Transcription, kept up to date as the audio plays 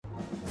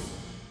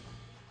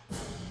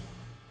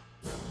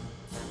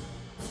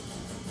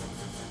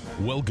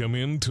Welcome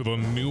into the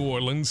New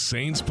Orleans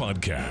Saints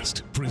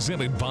podcast,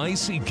 presented by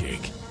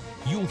SeatGeek.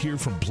 You'll hear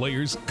from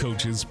players,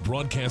 coaches,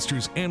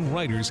 broadcasters, and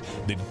writers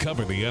that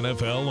cover the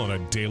NFL on a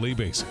daily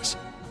basis.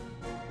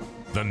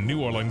 The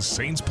New Orleans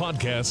Saints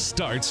podcast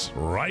starts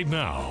right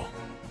now.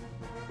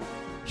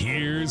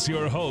 Here's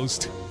your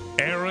host,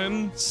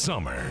 Aaron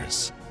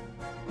Summers.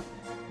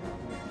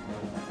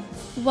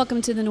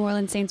 Welcome to the New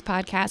Orleans Saints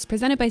podcast,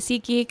 presented by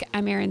SeatGeek.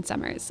 I'm Aaron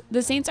Summers.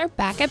 The Saints are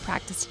back at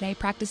practice today,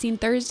 practicing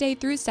Thursday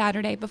through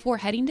Saturday before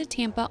heading to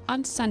Tampa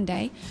on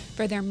Sunday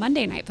for their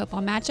Monday Night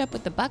Football matchup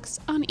with the Bucs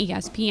on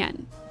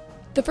ESPN.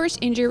 The first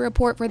injury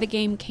report for the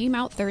game came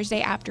out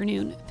Thursday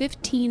afternoon.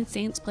 15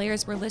 Saints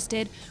players were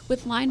listed,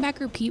 with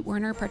linebacker Pete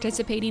Werner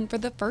participating for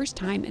the first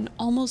time in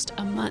almost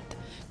a month.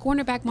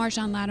 Cornerback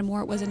Marshon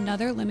Lattimore was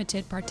another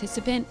limited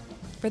participant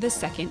for the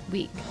second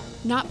week.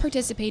 Not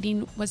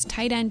participating was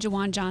tight end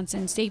Juwan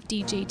Johnson,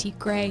 safety JT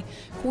Gray,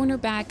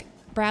 cornerback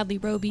Bradley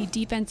Roby,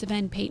 defensive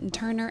end Peyton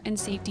Turner, and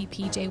safety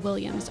PJ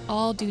Williams,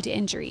 all due to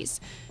injuries.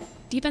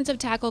 Defensive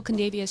tackle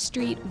Condavious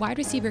Street, wide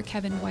receiver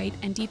Kevin White,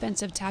 and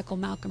defensive tackle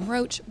Malcolm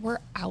Roach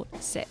were out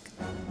sick.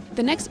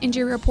 The next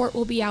injury report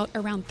will be out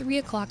around 3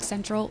 o'clock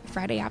Central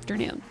Friday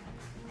afternoon.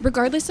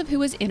 Regardless of who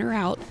was in or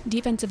out,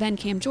 defensive end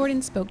Cam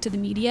Jordan spoke to the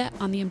media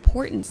on the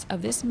importance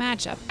of this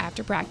matchup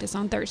after practice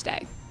on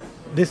Thursday.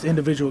 This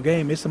individual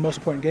game, it's the most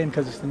important game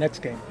because it's the next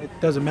game. It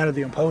doesn't matter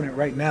the opponent.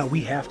 Right now,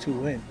 we have to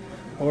win,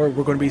 or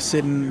we're going to be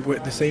sitting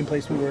with the same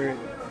place we were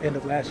at the end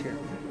of last year,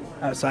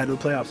 outside of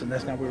the playoffs, and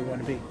that's not where we want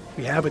to be.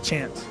 We have a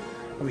chance,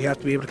 and we have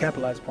to be able to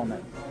capitalize upon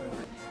that.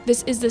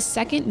 This is the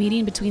second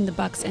meeting between the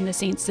Bucs and the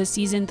Saints this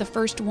season, the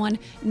first one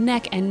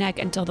neck and neck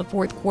until the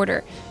fourth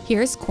quarter.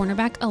 Here's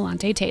cornerback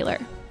Alontae Taylor.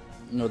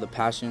 The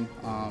passion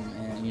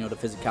and, the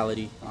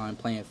physicality and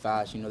playing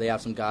fast. They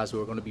have some guys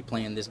who are going to be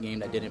playing this game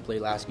that didn't play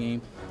last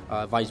game,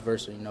 vice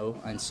versa,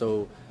 And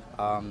so,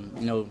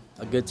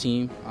 a good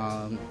team,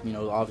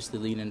 obviously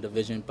leading the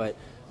division. But,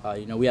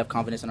 we have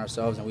confidence in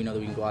ourselves, and we know that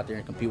we can go out there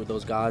and compete with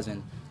those guys.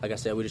 And like I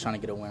said, we're just trying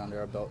to get a win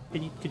under our belt.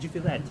 Could you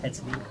feel that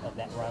intensity of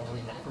that rivalry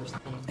in that first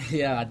game?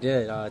 Yeah, I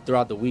did.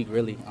 Throughout the week,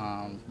 really.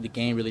 The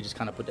game really just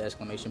kind of put the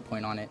exclamation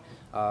point on it.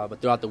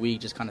 But throughout the week,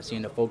 just kind of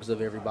seeing the focus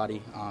of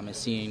everybody and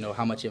seeing,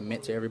 how much it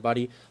meant to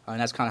everybody. And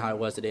that's kind of how it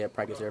was today at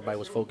practice. Everybody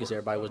was focused.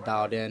 Everybody was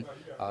dialed in.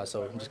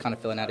 So I'm just kind of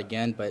feeling that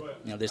again.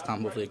 But, this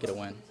time, hopefully, get a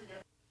win.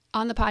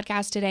 On the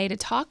podcast today to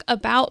talk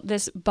about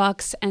this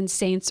Bucs and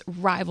Saints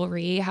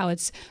rivalry, how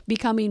it's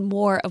becoming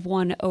more of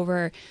one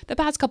over the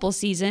past couple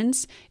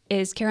seasons,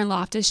 is Karen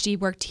Loftus. She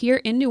worked here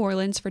in New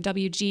Orleans for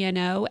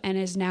WGNO and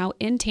is now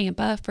in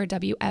Tampa for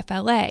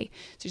WFLA.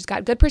 So she's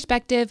got good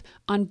perspective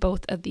on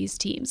both of these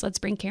teams. Let's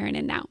bring Karen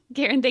in now.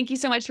 Karen, thank you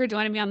so much for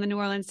joining me on the New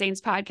Orleans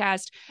Saints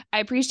podcast. I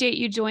appreciate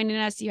you joining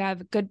us. You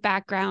have a good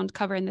background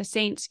covering the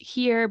Saints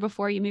here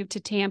before you moved to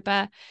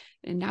Tampa,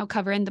 and now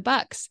covering the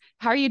Bucs.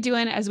 How are you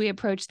doing as we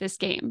approach this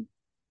game?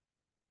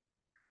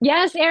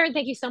 Yes, Aaron,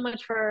 thank you so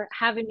much for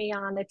having me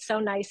on. It's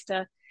so nice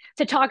to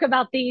talk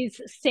about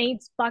these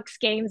Saints-Bucs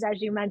games,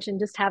 as you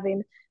mentioned, just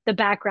having the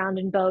background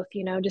in both,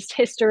 just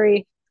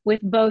history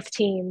with both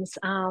teams.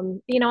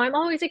 I'm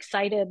always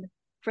excited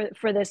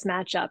for this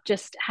matchup,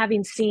 just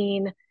having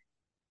seen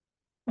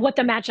what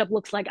the matchup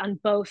looks like on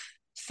both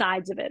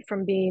sides of it,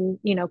 from being,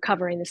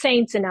 covering the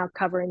Saints and now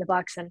covering the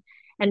Bucs,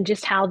 and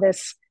just how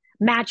this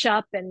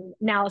matchup, and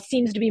now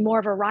seems to be more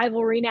of a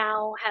rivalry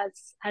now,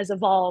 has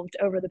evolved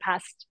over the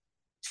past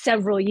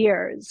several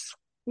years.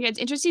 Yeah, it's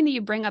interesting that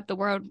you bring up the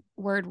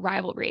word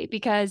rivalry,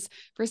 because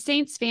for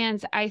Saints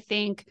fans, I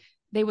think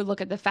they would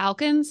look at the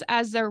Falcons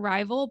as their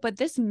rival, but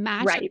this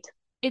matchup, right,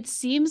 it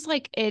seems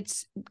like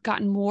it's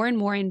gotten more and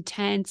more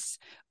intense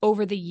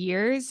over the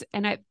years,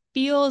 and it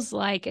feels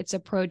like it's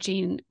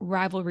approaching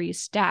rivalry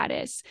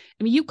status.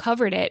 I mean, you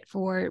covered it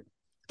for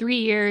 3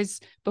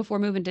 years before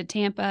moving to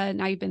Tampa.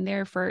 Now you've been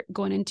there for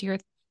going into your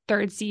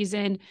third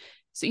season.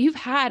 So you've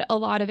had a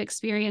lot of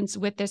experience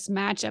with this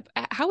matchup.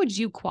 How would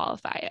you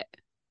qualify it?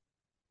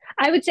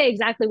 I would say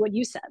exactly what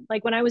you said.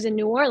 Like, when I was in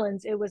New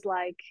Orleans, it was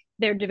like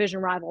their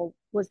division rival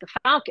was the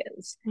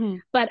Falcons.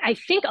 But I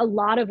think a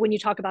lot of when you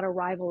talk about a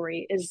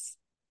rivalry is,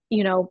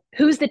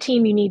 who's the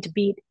team you need to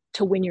beat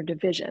to win your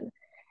division?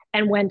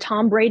 And when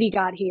Tom Brady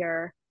got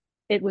here,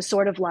 it was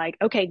sort of like,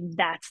 okay,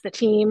 that's the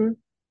team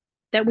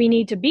that we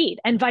need to beat,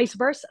 and vice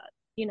versa.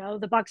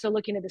 The Bucs are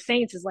looking at the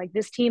Saints as like,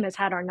 this team has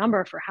had our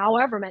number for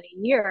however many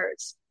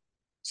years.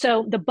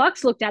 So the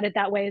Bucs looked at it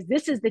that way, as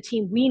this is the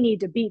team we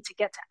need to beat to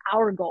get to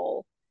our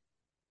goal.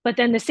 But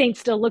then the Saints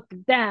still looked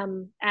at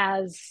them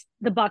as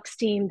the Bucs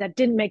team that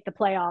didn't make the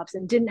playoffs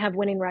and didn't have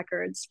winning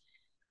records.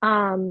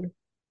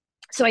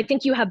 So I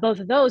think you have both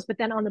of those. But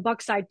then on the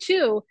Bucs side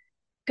too,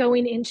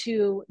 going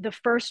into the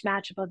first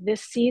matchup of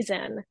this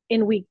season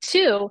in week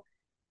 2,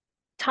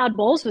 Todd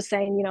Bowles was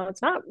saying,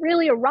 it's not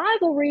really a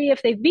rivalry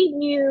if they've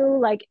beaten you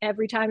like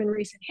every time in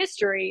recent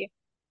history.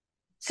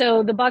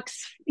 So the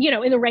Bucs,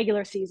 in the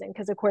regular season,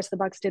 because of course the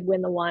Bucs did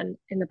win the one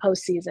in the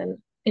postseason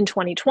in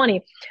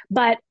 2020,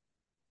 but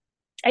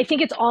I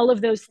think it's all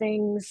of those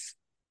things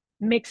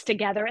mixed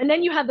together. And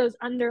then you have those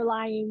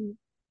underlying,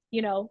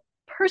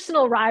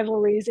 personal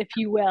rivalries, if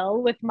you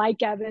will, with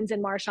Mike Evans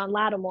and Marshawn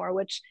Lattimore,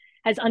 which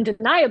has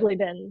undeniably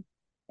been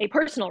a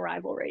personal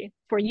rivalry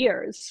for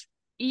years.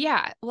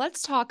 Yeah,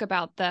 let's talk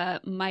about the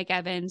Mike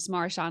Evans,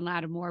 Marshawn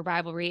Lattimore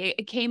rivalry.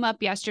 It came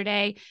up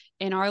yesterday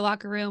in our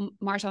locker room.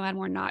 Marshawn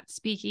Lattimore not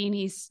speaking.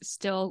 He's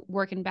still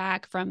working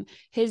back from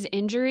his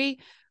injury,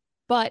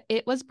 but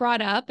it was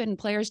brought up and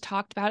players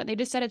talked about it. They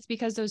just said it's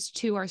because those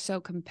two are so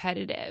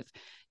competitive.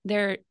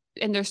 They're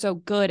so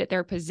good at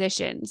their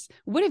positions.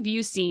 What have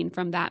you seen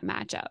from that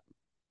matchup?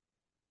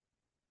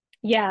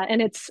 Yeah,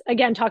 and it's,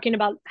 again, talking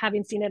about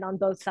having seen it on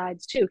both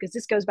sides too, because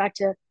this goes back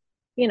to,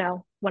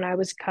 when I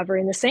was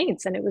covering the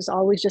Saints, and it was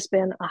always just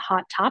been a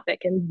hot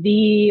topic, and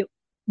the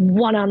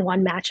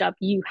one-on-one matchup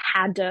you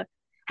had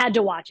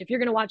to watch. If you're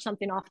going to watch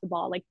something off the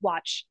ball, like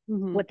watch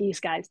what these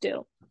guys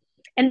do.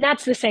 And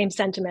that's the same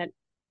sentiment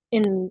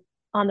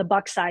on the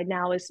Bucs side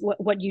now, is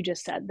what you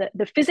just said,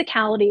 the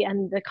physicality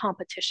and the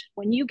competition.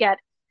 When you get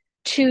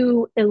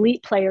two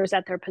elite players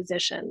at their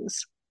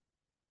positions,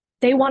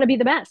 they want to be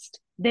the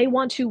best. They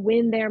want to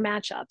win their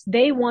matchups.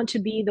 They want to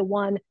be the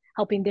one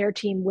helping their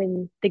team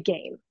win the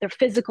game. They're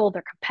physical,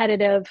 they're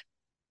competitive.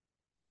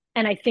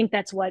 And I think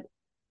that's what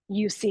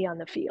you see on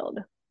the field.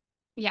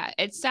 Yeah,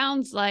 it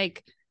sounds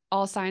like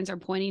all signs are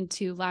pointing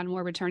to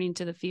Lattimore returning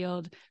to the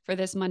field for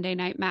this Monday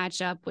night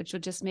matchup, which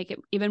would just make it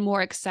even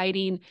more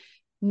exciting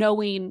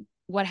knowing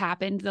what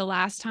happened the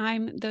last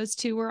time those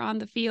two were on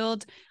the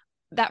field.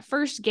 That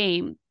first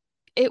game,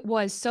 it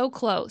was so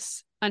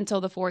close until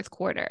the fourth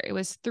quarter. It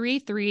was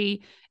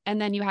 3-3. And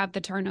then you have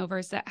the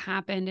turnovers that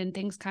happened and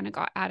things kind of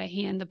got out of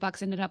hand. The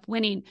Bucs ended up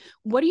winning.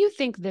 What do you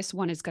think this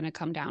one is going to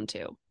come down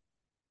to?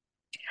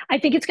 I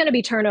think it's going to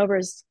be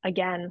turnovers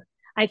again.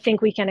 I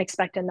think we can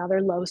expect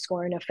another low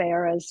scoring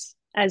affair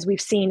as we've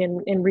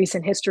seen in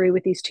recent history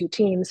with these two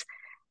teams.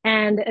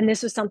 And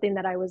this was something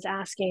that I was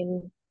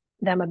asking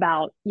them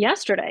about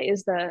yesterday,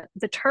 is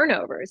the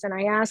turnovers. And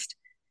I asked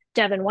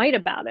Devin White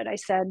about it. I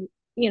said,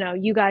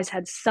 you guys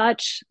had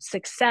such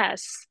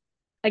success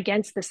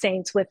against the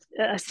Saints with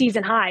a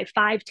season high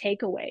 5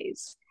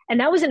 takeaways. And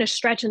that was in a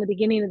stretch in the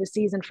beginning of the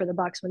season for the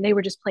Bucs when they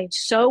were just playing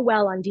so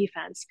well on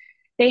defense.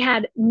 They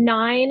had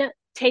 9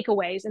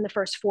 takeaways in the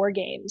first 4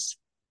 games.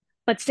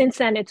 But since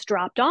then, it's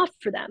dropped off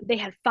for them. They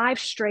had 5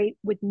 straight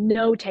with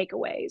no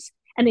takeaways,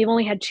 and they've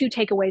only had 2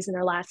 takeaways in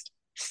their last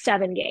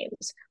 7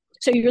 games.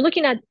 So you're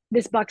looking at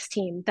this Bucs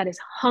team that is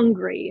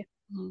hungry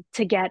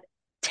to get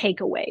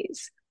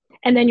takeaways.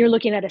 And then you're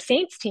looking at a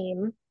Saints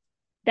team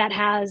that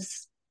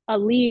has a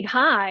league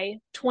high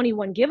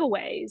 21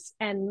 giveaways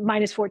and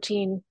minus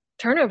 14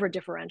 turnover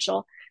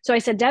differential. So I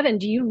said, Devin,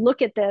 do you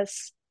look at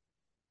this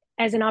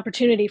as an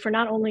opportunity for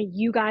not only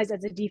you guys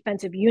as a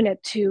defensive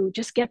unit to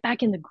just get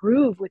back in the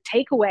groove with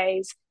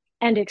takeaways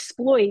and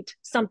exploit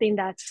something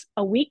that's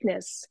a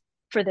weakness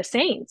for the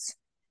Saints?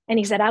 And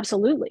he said,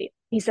 absolutely.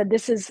 He said,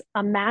 this is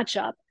a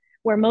matchup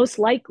where most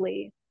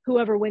likely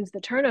whoever wins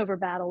the turnover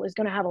battle is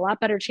going to have a lot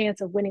better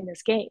chance of winning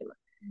this game.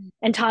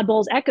 And Todd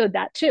Bowles echoed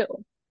that too,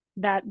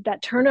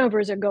 that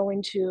turnovers are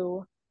going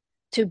to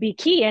be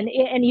key. And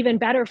even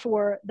better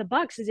for the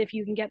Bucs is if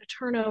you can get a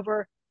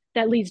turnover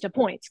that leads to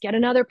points, get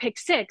another pick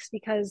 6,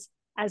 because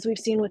as we've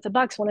seen with the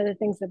Bucs, one of the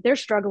things that they're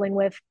struggling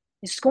with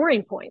is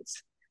scoring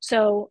points.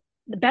 So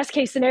the best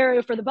case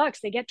scenario for the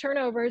Bucs, they get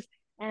turnovers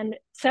and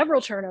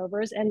several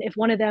turnovers. And if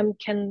one of them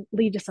can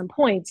lead to some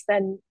points,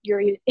 then you're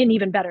in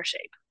even better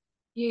shape.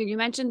 You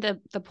mentioned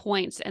the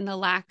points and the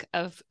lack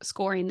of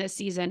scoring this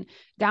season,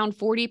 down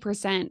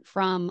 40%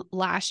 from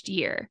last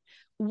year.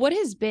 What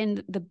has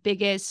been the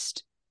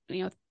biggest,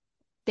 thing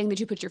that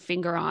you put your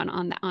finger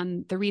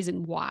on the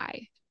reason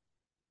why?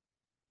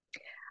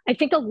 I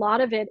think a lot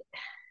of it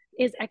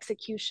is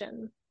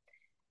execution.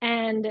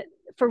 And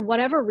for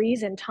whatever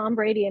reason, Tom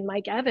Brady and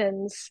Mike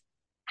Evans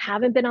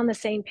haven't been on the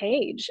same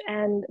page.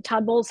 And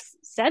Todd Bowles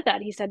said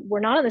that. He said, we're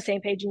not on the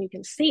same page, and you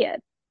can see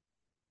it.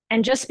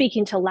 And just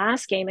speaking to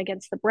last game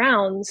against the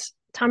Browns,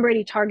 Tom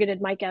Brady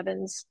targeted Mike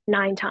Evans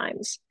 9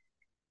 times,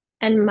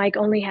 and Mike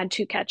only had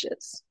 2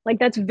 catches. Like,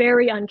 that's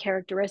very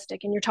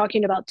uncharacteristic. And you're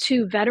talking about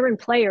 2 veteran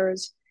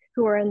players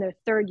who are in their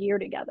 3rd year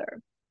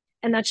together.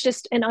 And that's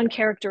just an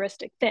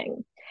uncharacteristic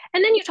thing.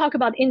 And then you talk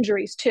about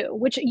injuries too,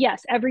 which,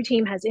 yes, every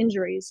team has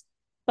injuries.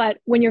 But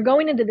when you're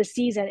going into the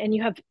season and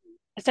you have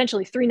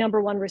essentially 3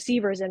 number 1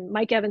 receivers and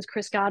Mike Evans,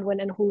 Chris Godwin,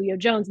 and Julio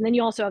Jones, and then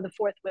you also have the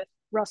 4th with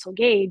Russell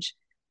Gage,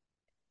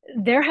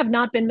 there have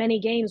not been many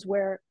games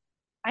where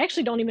I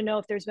actually don't even know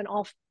if there's been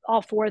all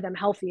 4 of them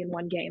healthy in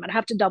one game. I'd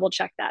have to double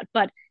check that.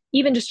 But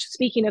even just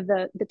speaking of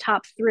the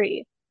top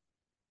 3,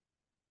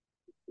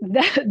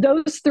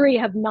 those 3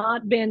 have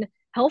not been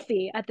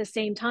healthy at the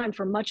same time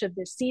for much of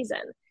this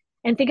season.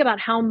 And think about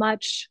how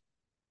much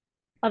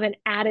of an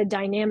added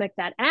dynamic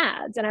that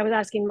adds. And I was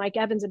asking Mike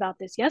Evans about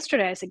this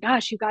yesterday. I said,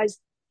 gosh, you guys,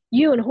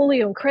 you and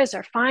Julio and Chris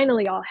are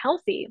finally all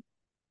healthy.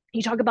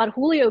 You talk about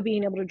Julio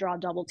being able to draw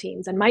double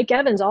teams, and Mike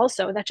Evans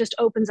also. That just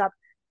opens up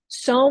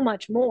so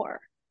much more.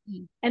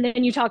 And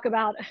then you talk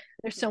about,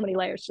 there's so many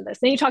layers to this.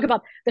 Then you talk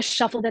about the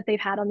shuffle that they've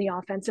had on the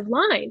offensive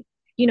line.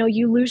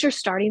 you lose your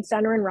starting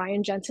center in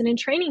Ryan Jensen in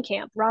training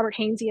camp. Robert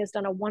Hainsey has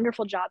done a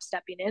wonderful job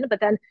stepping in, but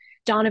then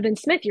Donovan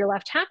Smith, your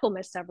left tackle,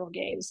 missed several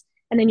games.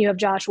 And then you have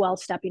Josh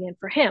Wells stepping in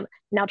for him.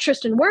 Now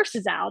Tristan Wirfs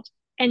is out,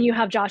 and you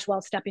have Josh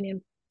Wells stepping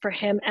in for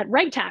him at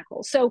right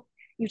tackle. So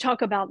you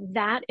talk about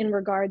that in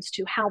regards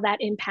to how that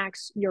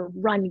impacts your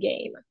run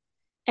game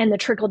and the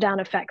trickle down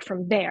effect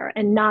from there,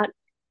 and not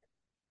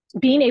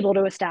being able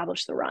to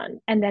establish the run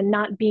and then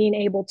not being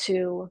able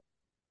to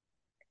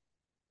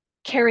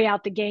carry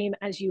out the game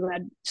as you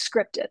had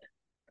scripted.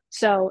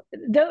 So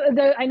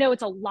I know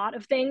it's a lot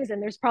of things, and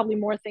there's probably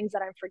more things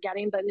that I'm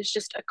forgetting, but it's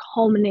just a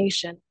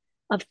culmination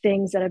of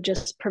things that have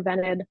just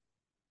prevented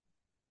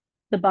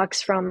the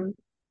Bucs from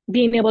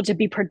being able to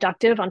be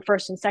productive on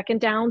first and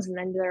second downs, and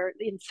then they're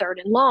in third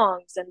and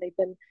longs, and they've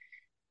been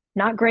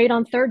not great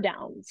on third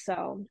down.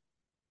 So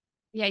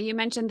yeah, you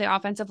mentioned the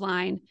offensive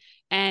line,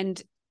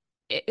 and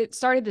it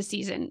started the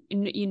season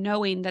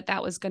knowing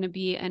that was going to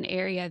be an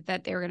area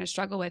that they were going to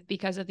struggle with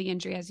because of the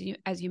injury,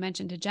 as you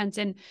mentioned, to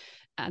Jensen.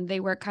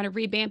 They were kind of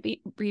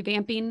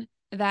revamping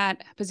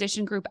that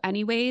position group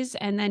anyways.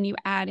 And then you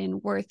add in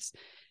Wirfs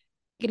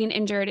getting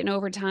injured in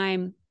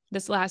overtime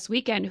this last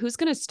weekend. Who's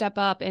going to step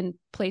up in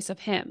place of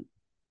him?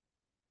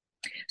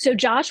 So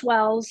Josh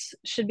Wells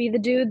should be the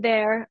dude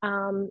there.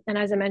 And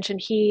as I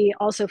mentioned, he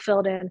also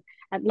filled in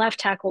at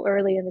left tackle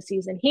early in the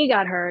season. He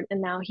got hurt,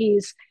 and now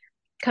he's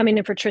coming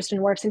in for Tristan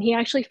Wirfs, and he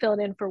actually filled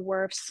in for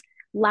Wirfs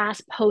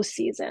last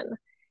postseason.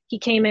 He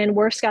came in,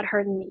 Wirfs got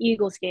hurt in the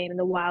Eagles game in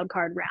the wild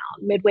card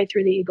round. Midway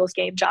through the Eagles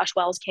game, Josh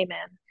Wells came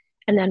in,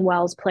 and then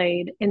Wells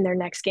played in their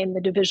next game,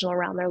 the divisional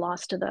round, their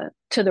loss to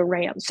the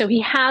Rams. So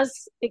he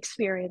has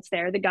experience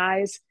there. The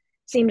guys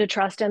seem to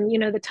trust him.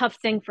 The tough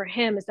thing for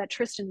him is that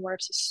Tristan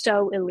Wirfs is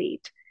so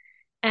elite.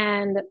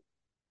 And,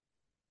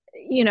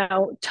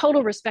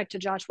 total respect to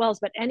Josh Wells,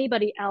 but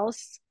anybody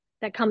else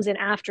that comes in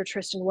after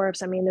Tristan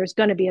Wirfs, I mean, there's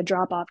going to be a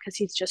drop off because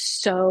he's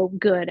just so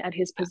good at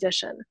his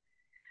position.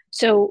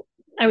 So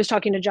I was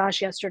talking to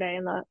Josh yesterday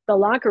in the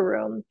locker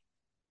room,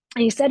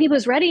 and he said he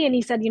was ready. And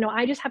he said,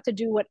 I just have to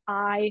do what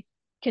I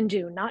can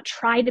do, not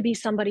try to be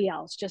somebody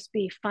else, just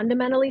be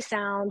fundamentally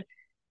sound,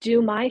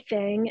 do my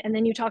thing. And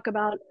then you talk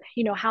about,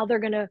 how they're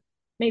going to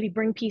maybe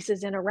bring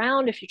pieces in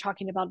around. If you're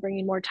talking about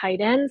bringing more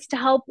tight ends to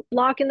help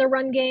block in the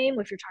run game,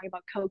 if you're talking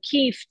about Ko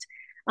Kieft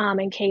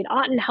and Cade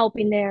Otton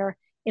helping there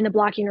in the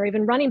blocking, or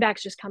even running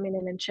backs just coming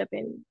in and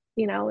chipping,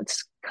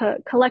 it's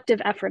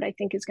collective effort, I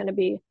think, is going to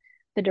be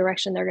the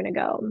direction they're going to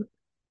go.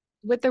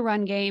 With the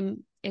run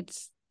game,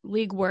 it's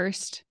league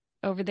worst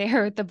over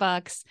there at the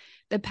Bucs.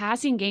 The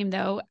passing game,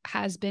 though,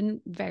 has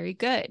been very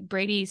good.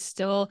 Brady's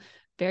still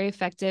very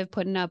effective,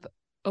 putting up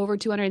over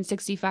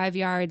 265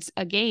 yards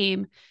a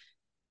game.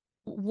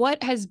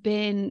 What has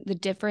been the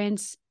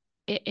difference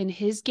in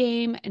his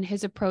game and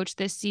his approach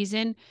this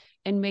season,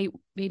 and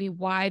maybe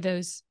why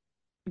the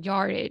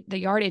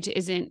yardage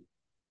isn't,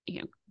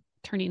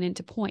 turning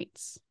into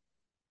points?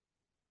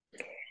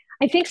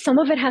 I think some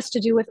of it has to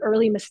do with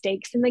early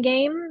mistakes in the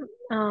game.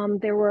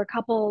 There were a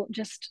couple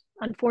just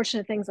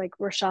unfortunate things, like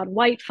Rachaad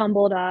White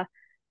fumbled a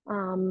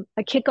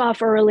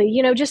kickoff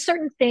early, just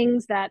certain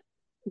things that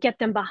get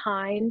them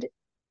behind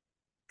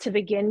to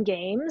begin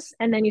games.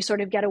 And then you sort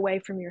of get away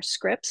from your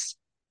scripts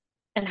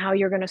and how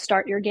you're going to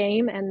start your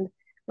game. And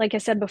like I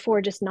said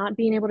before, just not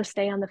being able to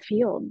stay on the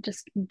field,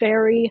 just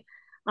very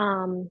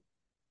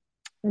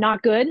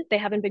not good. They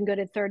haven't been good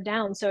at third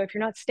down. So if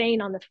you're not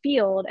staying on the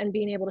field and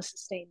being able to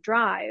sustain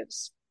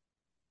drives,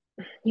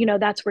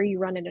 that's where you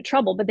run into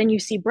trouble. But then you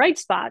see bright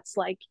spots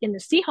like in the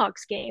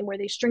Seahawks game where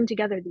they string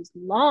together these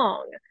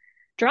long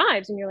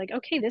drives, and you're like,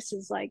 okay, this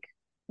is like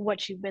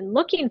what you've been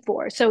looking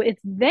for. So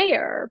it's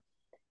there.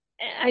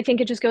 I think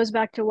it just goes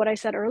back to what I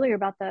said earlier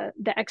about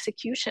the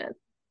execution.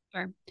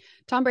 Sure.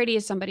 Tom Brady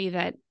is somebody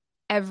that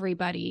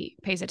everybody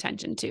pays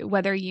attention to,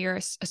 whether you're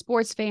a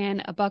sports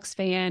fan, a Bucs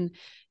fan.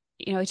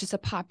 It's just a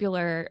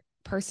popular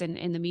person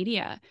in the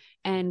media.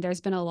 And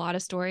there's been a lot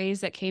of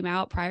stories that came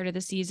out prior to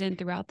the season,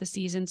 throughout the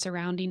season,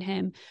 surrounding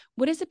him.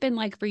 What has it been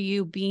like for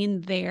you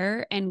being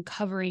there and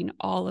covering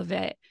all of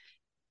it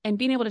and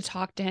being able to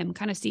talk to him,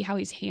 kind of see how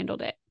he's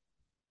handled it?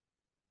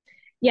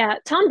 Yeah,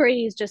 Tom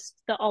Brady is just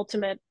the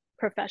ultimate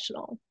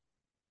professional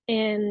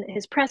in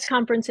his press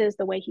conferences,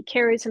 the way he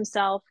carries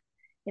himself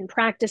in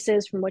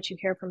practices, from what you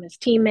hear from his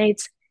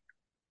teammates,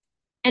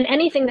 and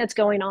anything that's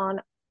going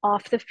on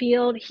off the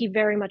field, he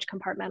very much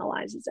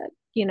compartmentalizes it.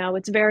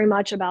 It's very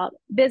much about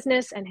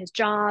business and his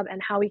job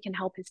and how he can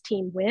help his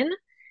team win,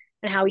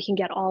 and how he can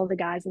get all of the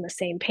guys on the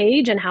same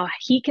page, and how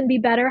he can be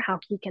better, how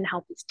he can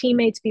help his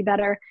teammates be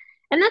better.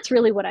 And that's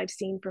really what I've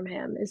seen from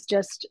him, is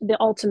just the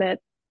ultimate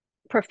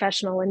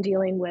professional in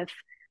dealing with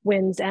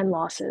wins and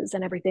losses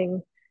and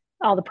everything,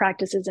 all the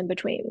practices in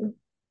between.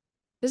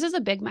 This is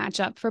a big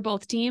matchup for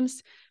both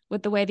teams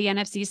with the way the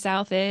NFC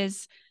South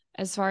is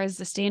as far as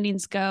the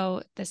standings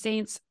go. The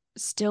Saints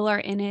still are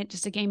in it,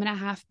 just a game and a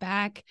half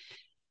back.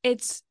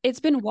 It's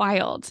been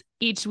wild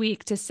each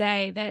week to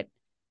say that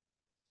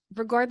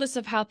regardless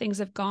of how things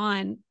have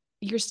gone,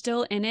 you're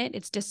still in it.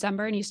 It's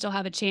December and you still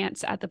have a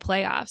chance at the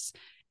playoffs.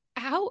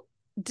 How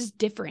just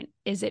different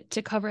is it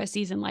to cover a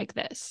season like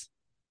this?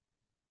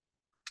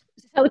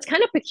 So it's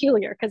kind of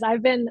peculiar because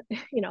I've been,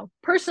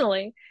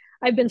 personally,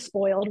 I've been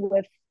spoiled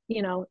with,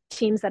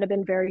 teams that have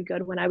been very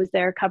good. When I was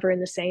there covering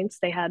the Saints,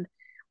 they had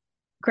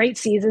great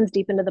seasons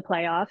deep into the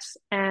playoffs.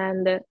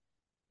 And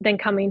then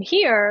coming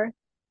here,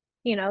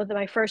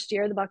 my first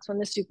year, the Bucs won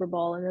the Super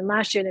Bowl. And then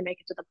last year they make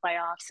it to the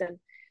playoffs. And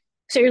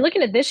so you're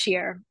looking at this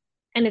year,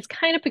 and it's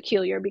kind of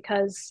peculiar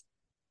because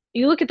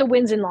you look at the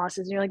wins and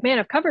losses and you're like, man,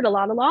 I've covered a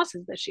lot of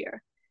losses this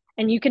year.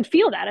 And you can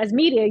feel that as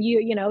media,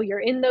 you're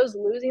in those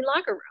losing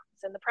locker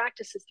rooms and the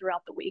practices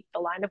throughout the week. The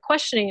line of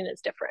questioning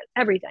is different,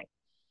 everything.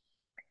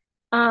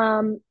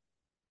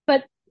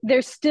 But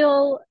there's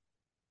still,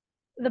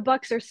 the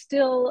Bucs are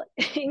still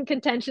in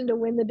contention to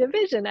win the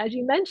division, as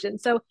you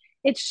mentioned. So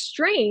it's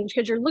strange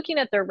because you're looking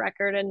at their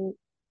record and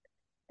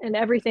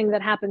everything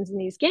that happens in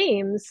these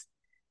games.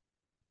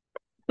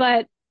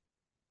 But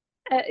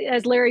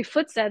as Larry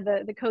Foote said,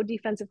 the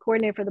co-defensive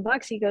coordinator for the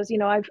Bucs, he goes,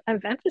 I've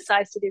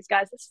emphasized to these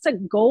guys, this is a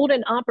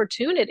golden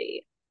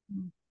opportunity,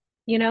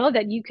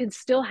 that you can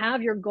still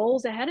have your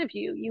goals ahead of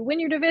you. You win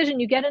your division,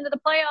 you get into the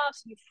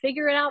playoffs, you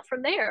figure it out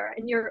from there,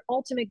 and your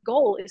ultimate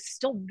goal is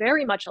still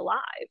very much alive.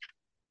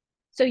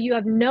 So you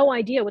have no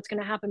idea what's going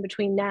to happen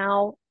between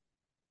now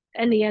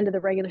and the end of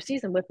the regular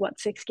season with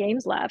 6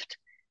 games left.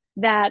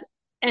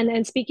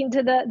 And speaking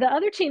to the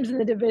other teams in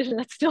the division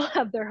that still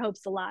have their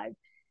hopes alive,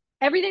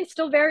 everything's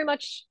still very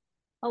much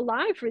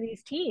alive for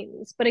these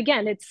teams. But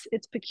again,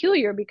 it's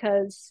peculiar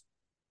because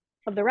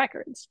of the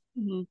records.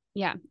 Mm-hmm.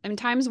 Yeah. I mean,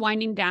 time's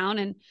winding down,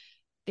 and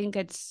I think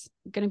it's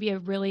going to be a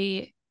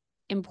really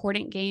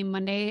important game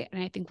Monday.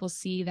 And I think we'll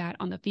see that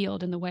on the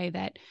field in the way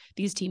that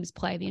these teams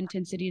play, the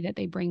intensity that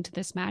they bring to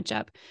this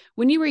matchup.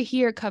 When you were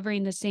here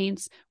covering the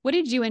Saints, what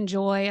did you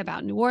enjoy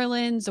about New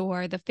Orleans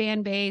or the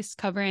fan base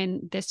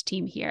covering this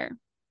team here?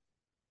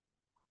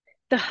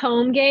 The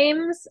home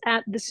games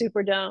at the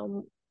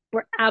Superdome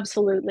were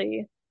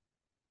absolutely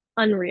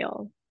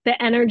unreal. The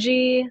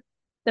energy,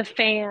 the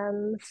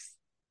fans,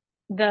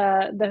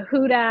 the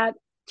who dat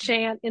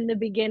chant in the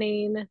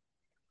beginning,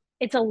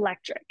 it's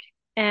electric.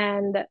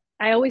 And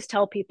I always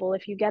tell people,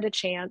 if you get a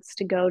chance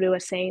to go to a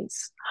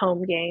Saints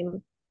home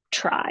game,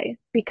 try,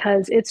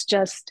 because it's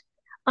just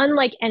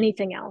unlike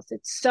anything else.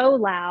 It's so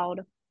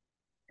loud.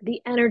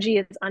 The energy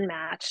is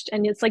unmatched,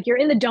 and it's like you're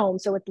in the dome,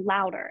 so it's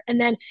louder. And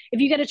then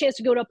if you get a chance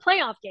to go to a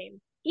playoff game,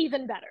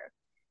 even better,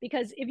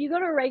 because if you go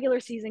to a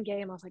regular season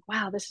game, I was like,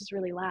 wow, this is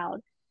really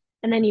loud.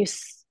 And then you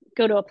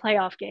go to a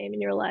playoff game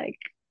and you're like,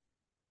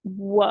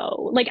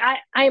 whoa. Like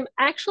I'm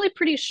actually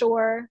pretty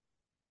sure.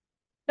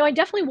 No, I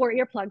definitely wore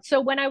earplugs.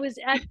 So when I was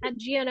at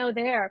GNO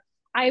there,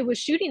 I was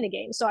shooting the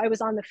game. So I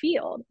was on the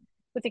field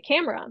with a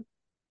camera.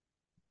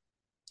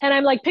 And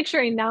I'm like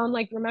picturing now, I'm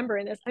like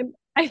remembering this.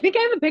 I think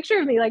I have a picture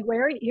of me like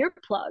wearing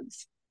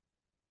earplugs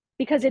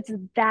because it's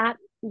that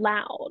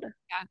loud.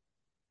 Yeah.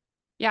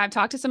 Yeah. I've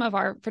talked to some of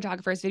our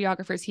photographers,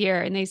 videographers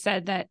here, and they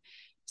said that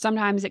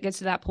sometimes it gets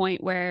to that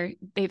point where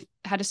they've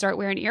had to start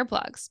wearing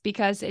earplugs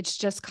because it's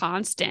just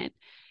constant.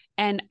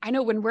 And I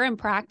know when we're in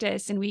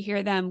practice and we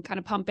hear them kind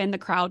of pump in the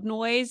crowd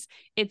noise,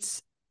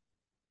 it's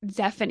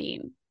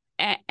deafening.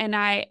 And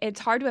it's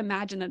hard to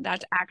imagine that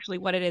that's actually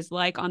what it is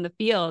like on the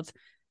field,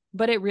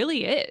 but it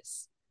really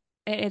is.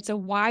 It's a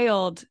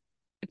wild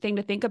thing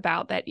to think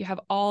about, that you have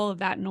all of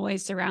that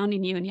noise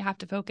surrounding you and you have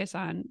to focus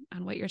on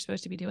what you're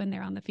supposed to be doing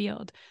there on the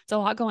field. It's a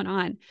lot going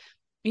on.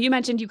 You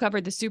mentioned you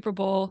covered the Super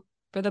Bowl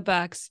for the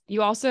Bucs.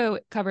 You also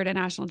covered a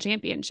national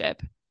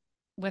championship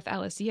with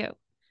LSU.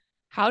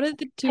 How did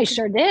the two? I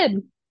sure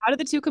did. How did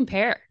the two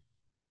compare?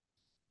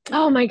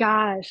 Oh my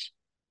gosh.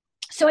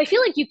 So I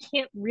feel like you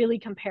can't really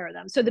compare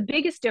them. So the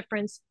biggest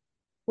difference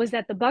was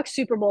that the Bucs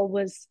Super Bowl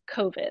was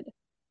COVID.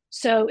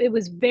 So it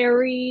was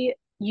very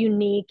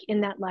unique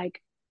in that,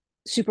 like,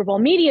 Super Bowl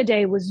media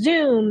day was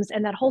Zooms,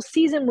 and that whole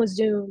season was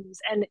Zooms.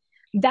 And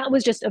that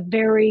was just a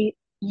very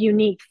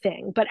unique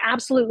thing, but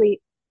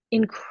absolutely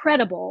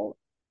incredible.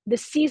 The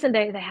season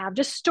they have,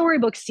 just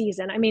storybook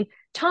season. I mean,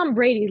 Tom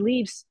Brady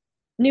leaves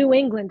New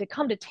England to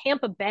come to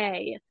Tampa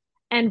Bay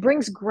and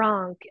brings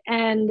Gronk,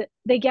 and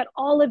they get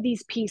all of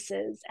these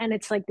pieces, and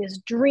it's like this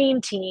dream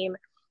team,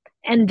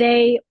 and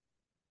they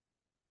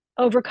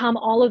overcome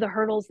all of the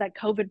hurdles that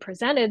COVID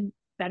presented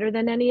better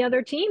than any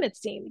other team, it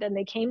seemed. And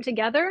they came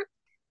together,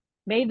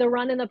 made the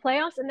run in the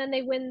playoffs, and then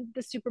they win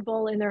the Super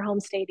Bowl in their home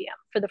stadium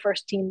for the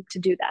first team to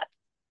do that.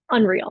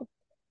 Unreal.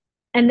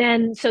 And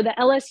then, so the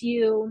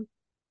LSU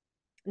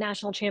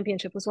national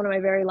championship was one of my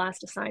very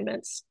last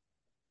assignments,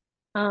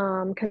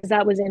 because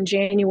that was in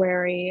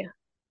January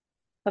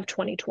of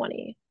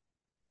 2020.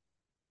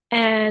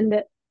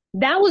 And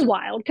that was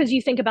wild, because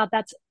you think about,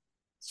 that's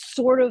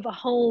sort of a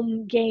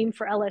home game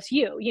for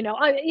LSU. You know,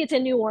 it's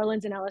in New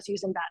Orleans and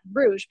LSU's in Baton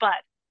Rouge, but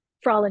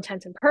for all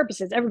intents and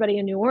purposes, everybody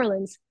in New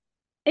Orleans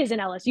is an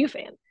LSU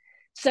fan.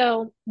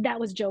 So that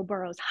was Joe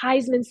Burrow's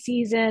Heisman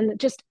season,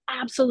 just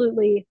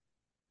absolutely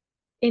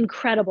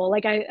incredible.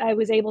 Like I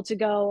was able to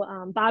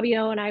go, Bobby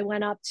O and I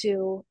went up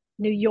to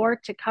New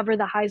York to cover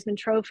the Heisman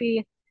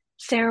Trophy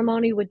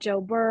ceremony with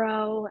Joe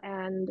Burrow,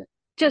 and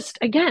just,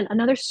 again,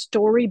 another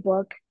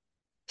storybook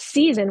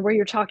season where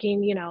you're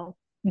talking, you know,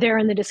 they're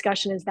in the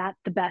discussion, is that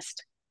the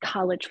best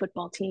college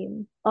football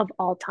team of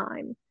all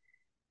time?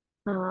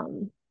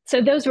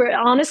 So those were,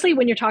 honestly,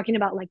 when you're talking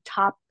about like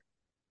top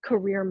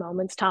career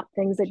moments, top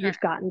things that you've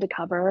gotten to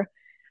cover,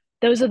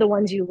 those are the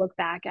ones you look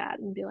back at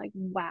and be like,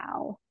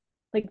 wow,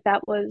 like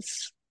that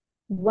was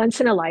once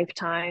in a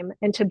lifetime.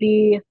 And to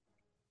be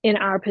in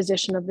our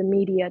position of the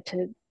media,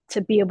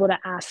 to be able to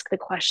ask the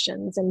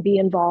questions and be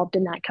involved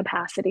in that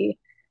capacity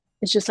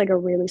is just like a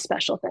really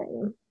special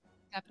thing.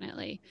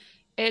 Definitely.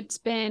 It's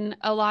been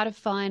a lot of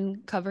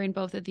fun covering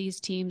both of these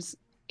teams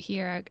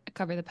here. I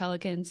cover the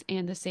Pelicans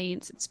and the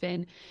Saints. It's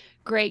been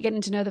great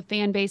getting to know the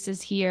fan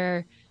bases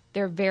here.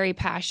 They're very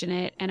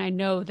passionate, and I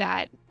know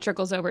that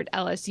trickles over to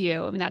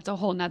LSU. I mean, that's a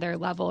whole nother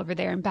level over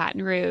there in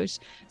Baton Rouge.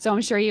 So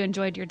I'm sure you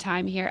enjoyed your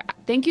time here.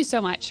 Thank you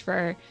so much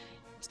for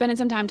spending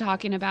some time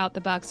talking about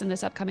the Bucs and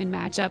this upcoming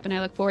matchup, and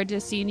I look forward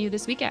to seeing you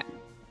this weekend.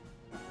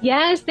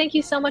 Yes, thank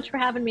you so much for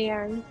having me,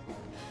 Erin.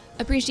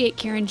 Appreciate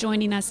Karen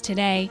joining us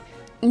today.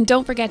 And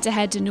don't forget to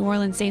head to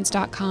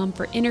NewOrleansSaints.com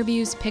for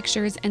interviews,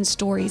 pictures, and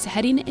stories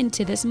heading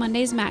into this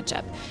Monday's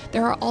matchup.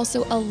 There are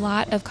also a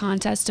lot of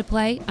contests to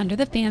play under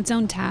the Fan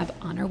Zone tab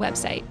on our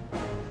website.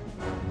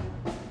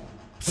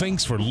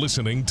 Thanks for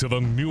listening to the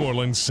New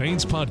Orleans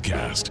Saints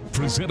podcast,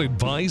 presented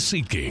by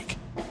SeatGeek.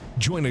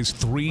 Join us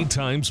 3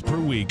 times per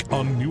week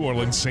on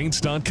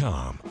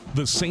NewOrleansSaints.com,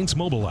 the Saints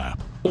mobile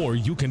app, or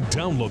you can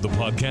download the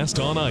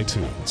podcast on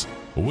iTunes.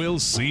 We'll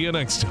see you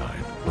next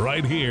time,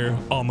 right here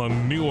on the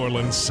New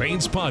Orleans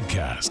Saints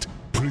podcast,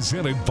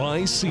 presented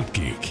by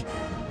SeatGeek.